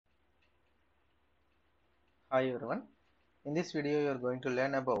Hi everyone. In this video, you are going to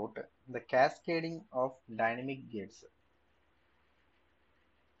learn about the cascading of dynamic gates.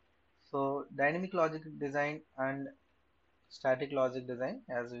 So, dynamic logic design and static logic design.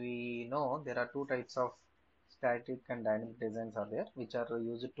 As we know, there are two types of static and dynamic designs are there, which are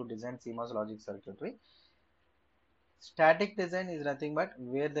used to design CMOS logic circuitry. Static design is nothing but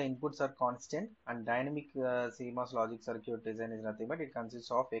where the inputs are constant, and dynamic CMOS logic circuit design is nothing but it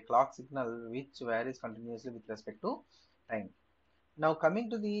consists of a clock signal which varies continuously with respect to time. Now coming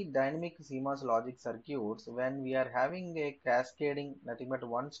to the dynamic CMOS logic circuits, when we are having a cascading, nothing but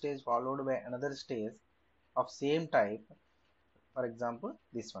one stage followed by another stage of same type, for example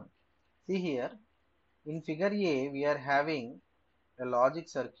this one. See here, in figure A we are having a logic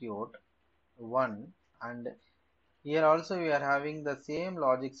circuit 1, and here also we are having the same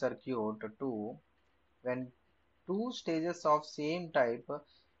logic circuit 2, when two stages of same type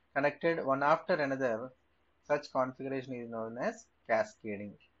connected one after another. Such configuration is known as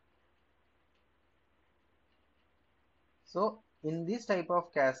cascading. So in this type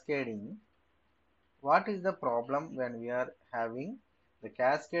of cascading, what is the problem when we are having the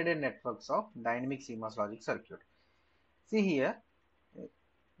cascaded networks of dynamic CMOS logic circuit? See here,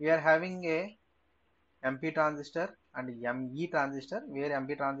 we are having a MP transistor and ME transistor, where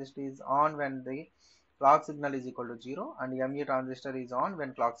MP transistor is on when the clock signal is equal to 0 and ME transistor is on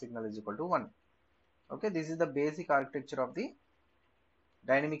when clock signal is equal to 1. Okay, this is the basic architecture of the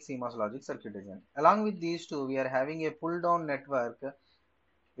dynamic CMOS logic circuit design. Along with these two, we are having a pull down network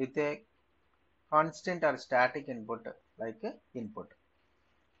with a constant or static input like input.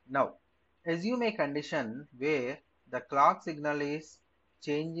 Now assume a condition where the clock signal is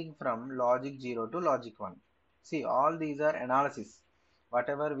changing from logic 0 to logic 1. See, all these are analysis.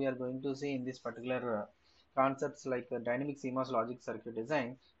 Whatever we are going to see in this particular concepts like dynamic CMOS logic circuit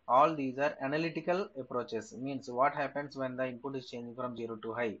design, all these are analytical approaches. Means what happens when the input is changing from 0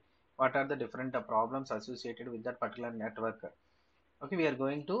 to high, what are the different problems associated with that particular network. Okay, we are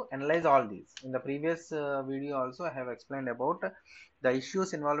going to analyze all these. In the previous video also I have explained about the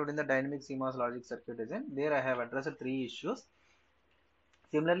issues involved in the dynamic CMOS logic circuit design. There I have addressed three issues.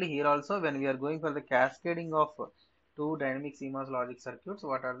 Similarly here also, when we are going for the cascading of two dynamic CMOS logic circuits,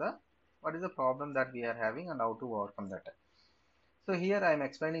 what is the problem that we are having and how to overcome that. So here I am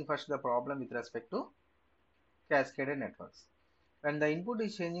explaining first the problem with respect to cascaded networks. When the input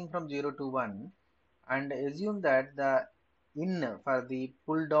is changing from 0 to 1, and assume that the in for the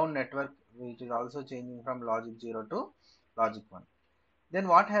pull down network which is also changing from logic 0 to logic 1, then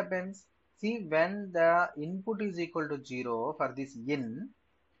what happens? See, when the input is equal to 0 for this in,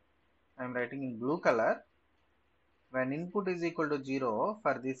 I am writing in blue color, when input is equal to 0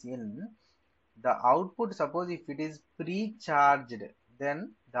 for this in, the output, suppose if it is pre-charged,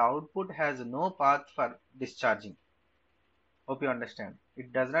 then the output has no path for discharging. Hope you understand.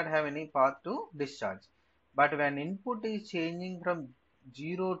 It does not have any path to discharge. But when input is changing from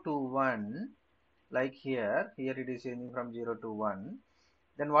 0 to 1, like here it is changing from 0 to 1,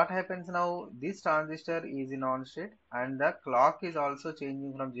 then what happens now? This transistor is in on state and the clock is also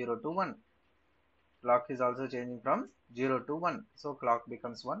changing from 0 to 1. Clock is also changing from 0 to 1. So clock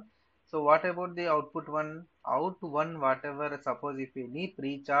becomes 1. So what about the output 1? Out 1, whatever, suppose if any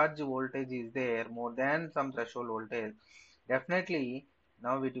pre-charge voltage is there more than some threshold voltage, definitely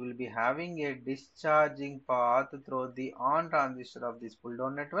now it will be having a discharging path through the on transistor of this pull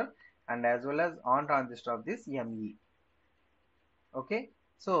down network and as well as on transistor of this ME. Okay,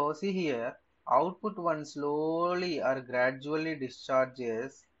 so see here, output 1 slowly or gradually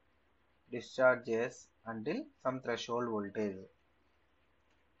discharges until some threshold voltage.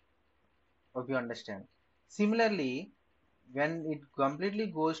 Hope you understand. Similarly, when it completely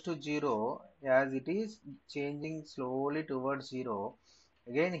goes to 0, as it is changing slowly towards 0,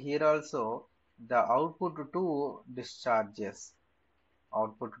 again here also the output 2 discharges.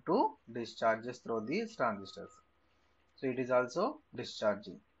 Output 2 discharges through these transistors. So it is also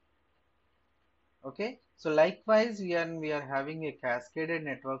discharging. Okay, so likewise we are having a cascaded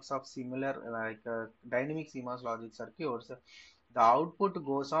networks of similar like dynamic CMOS logic circuits. The output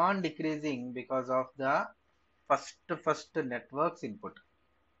goes on decreasing because of the first network's input.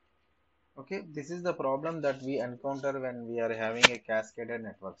 Okay, this is the problem that we encounter when we are having a cascaded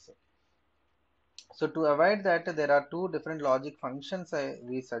networks. So to avoid that, there are two different logic functions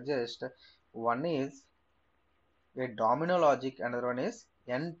we suggest. One is a domino logic, another one is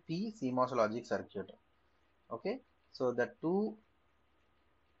NP CMOS logic circuit. Okay, so the two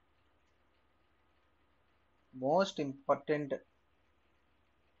most important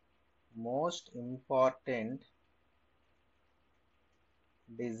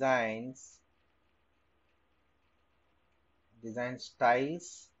designs design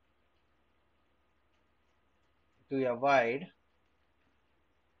styles to avoid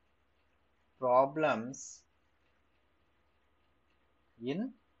problems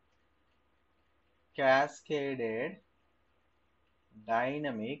in cascaded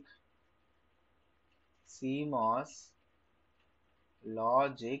dynamic CMOS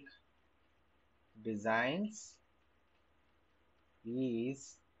logic designs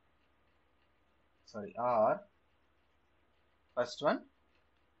are first one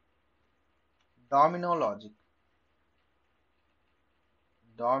domino logic,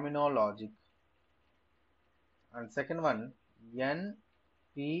 and second one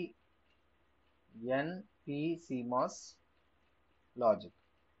NP CMOS logic.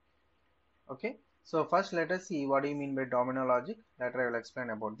 Okay, so first let us see what do you mean by domino logic. Later I will explain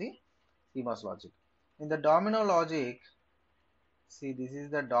about the CMOS logic. In the domino logic, see, this is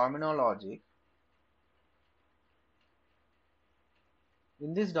the domino logic.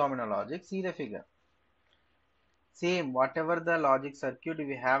 In this domino logic, see the figure. Same, whatever the logic circuit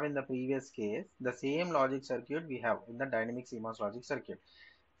we have in the previous case, the same logic circuit we have in the dynamic CMOS logic circuit.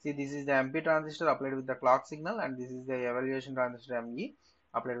 See, this is the MP transistor applied with the clock signal, and this is the evaluation transistor ME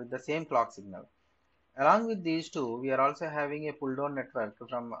applied with the same clock signal. Along with these two, we are also having a pull down network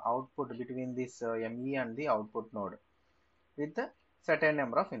from output between this ME and the output node with a certain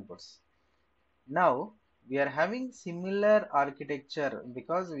number of inputs. Now we are having similar architecture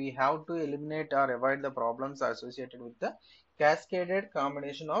because we have to eliminate or avoid the problems associated with the cascaded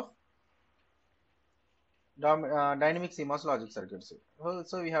combination of dynamic CMOS logic circuits.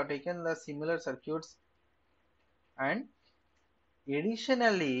 So we have taken the similar circuits, and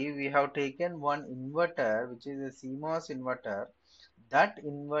additionally we have taken one inverter, which is a CMOS inverter. That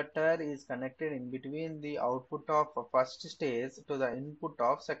inverter is connected in between the output of first stage to the input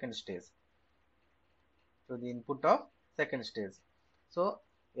of second stage. So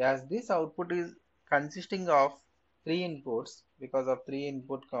as this output is consisting of three inputs, because of three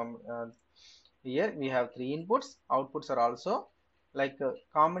input here we have three inputs, outputs are also like a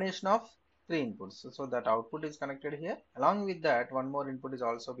combination of three inputs. So that output is connected here. Along with that, one more input is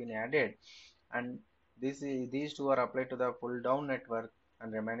also been added, and these two are applied to the pull down network,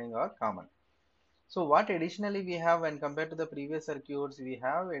 and remaining are common. So what additionally we have when compared to the previous circuits, we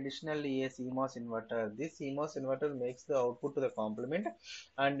have additionally a CMOS inverter. This CMOS inverter makes the output to the complement,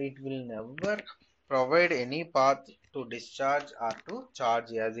 and it will never provide any path to discharge or to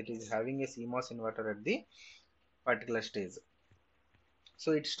charge, as it is having a CMOS inverter at the particular stage.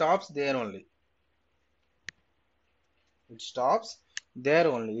 So it stops there only.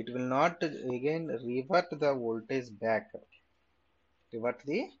 It will not again revert the voltage back.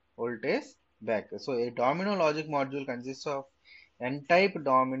 So a domino logic module consists of n-type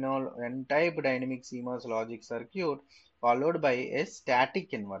dynamic CMOS logic circuit followed by a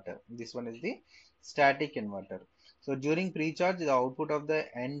static inverter. This one is the static inverter. So during pre-charge, the output of the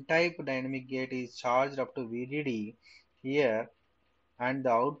n-type dynamic gate is charged up to VDD here, and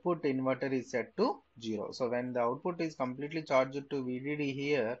the output inverter is set to 0. So when the output is completely charged to VDD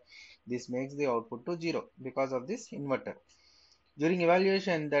here, this makes the output to 0 because of this inverter. During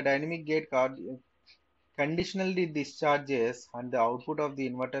evaluation, the dynamic gate conditionally discharges, and the output of the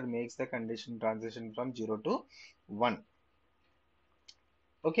inverter makes the condition transition from 0 to 1.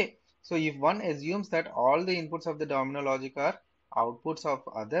 Okay, so if one assumes that all the inputs of the domino logic are outputs of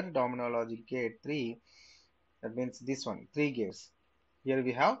other domino logic gate 3, that means this one, 3 gates. Here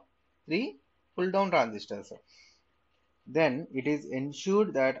we have 3 pull down transistors. Then it is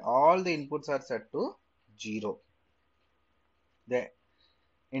ensured that all the inputs are set to 0. The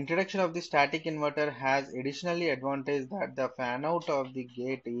introduction of the static inverter has additionally advantage that the fan out of the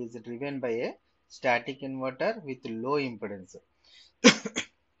gate is driven by a static inverter with low impedance.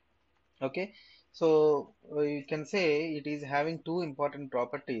 Okay, so you can say it is having two important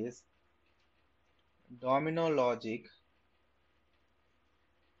properties. Domino logic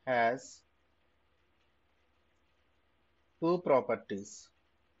has two properties.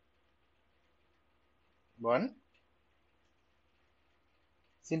 One,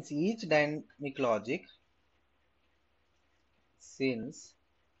 since each dynamic logic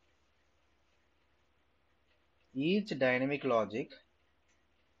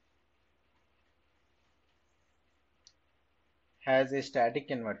has a static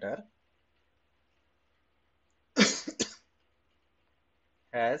inverter,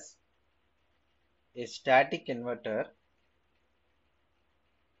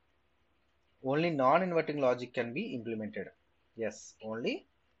 only non-inverting logic can be implemented. Yes, only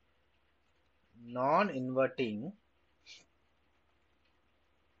non-inverting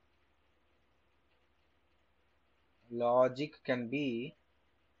logic can be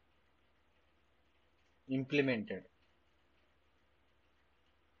implemented.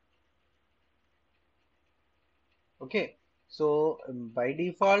 Okay, so by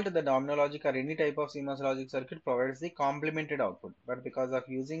default, the domino logic or any type of CMOS logic circuit provides the complemented output. But because of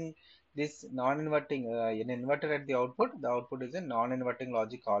using this non-inverting, an inverter at the output is a non-inverting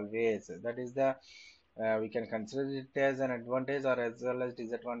logic always. That is the we can consider it as an advantage or as well as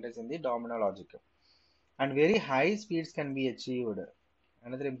disadvantage in the domino logic. And very high speeds can be achieved.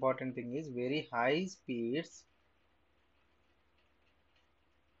 Another important thing is very high speeds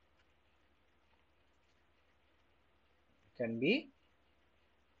can be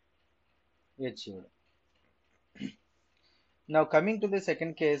achieved. Now coming to the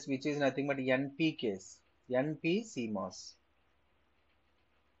second case, which is nothing but NP case, NP CMOS,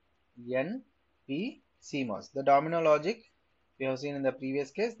 NP CMOS. The domino logic we have seen in the previous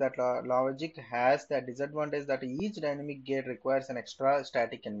case that logic has the disadvantage that each dynamic gate requires an extra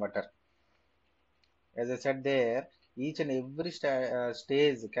static inverter. As I said there, each and every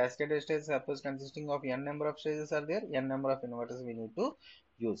stage, cascaded stage, suppose consisting of n number of stages are there, n number of inverters we need to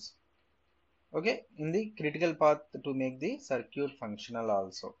use. Okay, in the critical path to make the circuit functional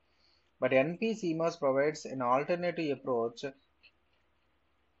also. But NP CMOS provides an alternative approach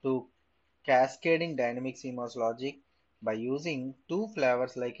to cascading dynamic CMOS logic by using two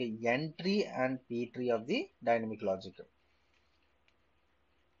flavors like a N tree and P tree of the dynamic logic.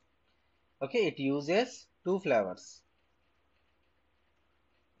 Okay, it uses two flavors.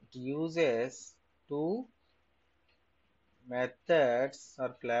 It uses two methods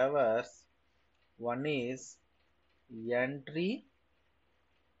or flavors. One is N tree,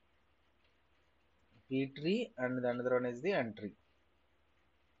 P tree, and the another one is the N tree.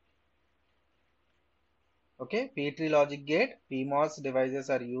 Okay, P tree logic gate, PMOS devices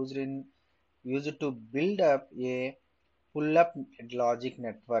are used to build up a pull-up logic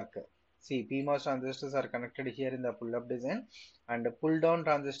network. See, PMOS transistors are connected here in the pull-up design, and pull-down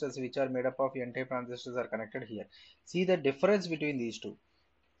transistors, which are made up of N-type transistors, are connected here. See the difference between these two.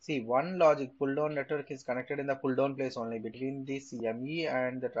 See, one logic pull-down network is connected in the pull-down place only between this ME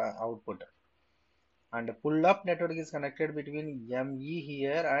and the output, and pull-up network is connected between ME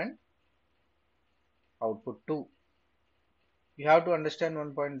here and output 2. You have to understand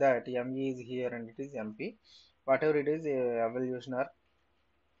one point that ME is here and it is MP. Whatever it is, evolution or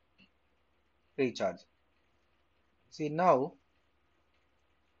recharge. See now,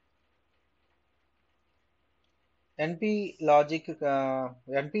 NP logic,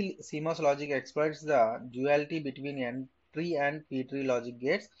 NP CMOS logic exploits the duality between N tree and P tree logic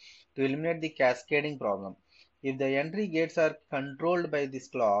gates to eliminate the cascading problem. If the N tree gates are controlled by this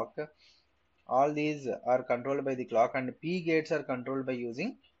clock, all these are controlled by the clock, and P gates are controlled by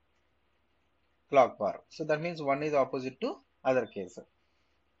using clock bar. So that means one is opposite to other case.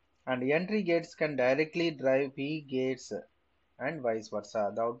 And N tree gates can directly drive P gates and vice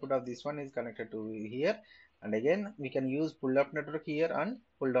versa. The output of this one is connected to here, and again we can use pull-up network here and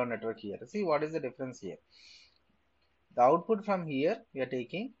pull-down network here. See what is the difference here. The output from here we are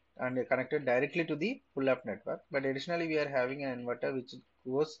taking and connected directly to the pull-up network, but additionally we are having an inverter which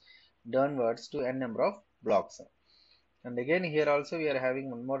goes downwards to n number of blocks. And again here also we are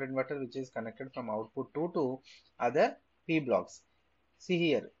having one more inverter which is connected from output 2 to other P blocks. See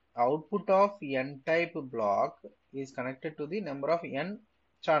here, output of N-type block is connected to the number of N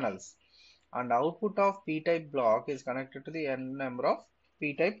channels, and output of P-type block is connected to the N number of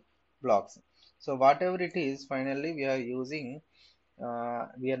P-type blocks. So whatever it is, finally we are using,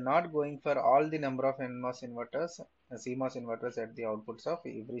 we are not going for all the number of NMOS inverters, CMOS inverters at the outputs of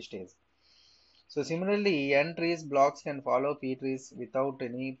every stage. So similarly, N trees blocks can follow P trees without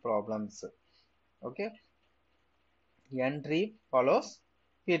any problems. Okay. N tree follows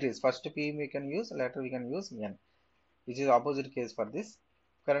P trees. First P we can use, later we can use N, which is opposite case for this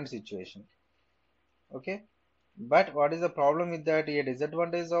current situation. Okay, but what is the problem with that? A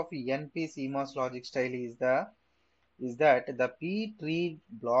disadvantage of NP CMOS logic style is that the P tree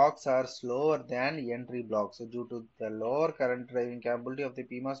blocks are slower than N tree blocks due to the lower current driving capability of the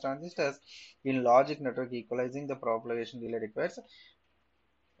PMOS transistors in logic network. Equalizing the propagation delay requires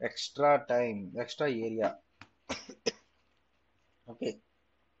extra time, extra area. Okay,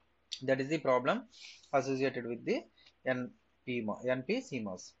 that is the problem associated with the NP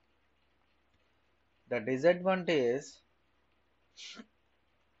CMOS. The disadvantage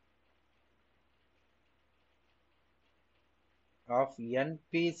of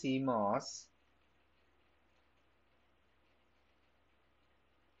NP CMOS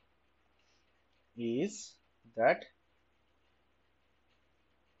is that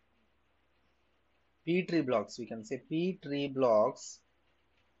P tree blocks, we can say P tree blocks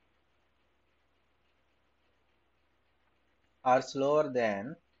are slower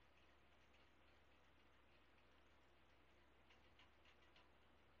than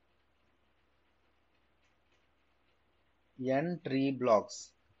N tree blocks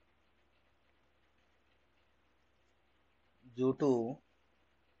due to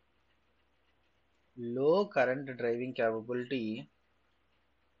low current driving capability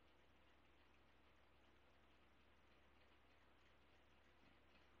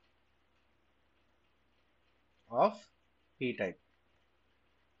of P-type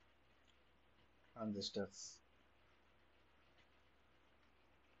transistors.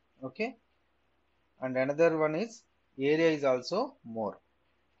 Okay, and another one is area is also more.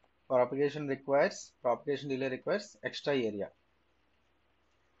 Propagation delay requires extra area.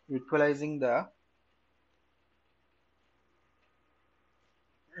 Equalizing the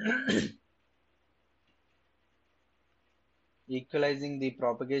equalizing the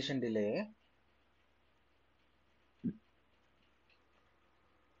propagation delay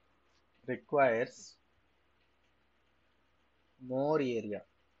requires more area.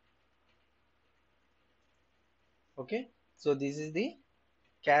 Okay, so this is the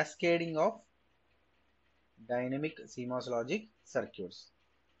cascading of dynamic CMOS logic circuits.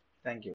 Thank you.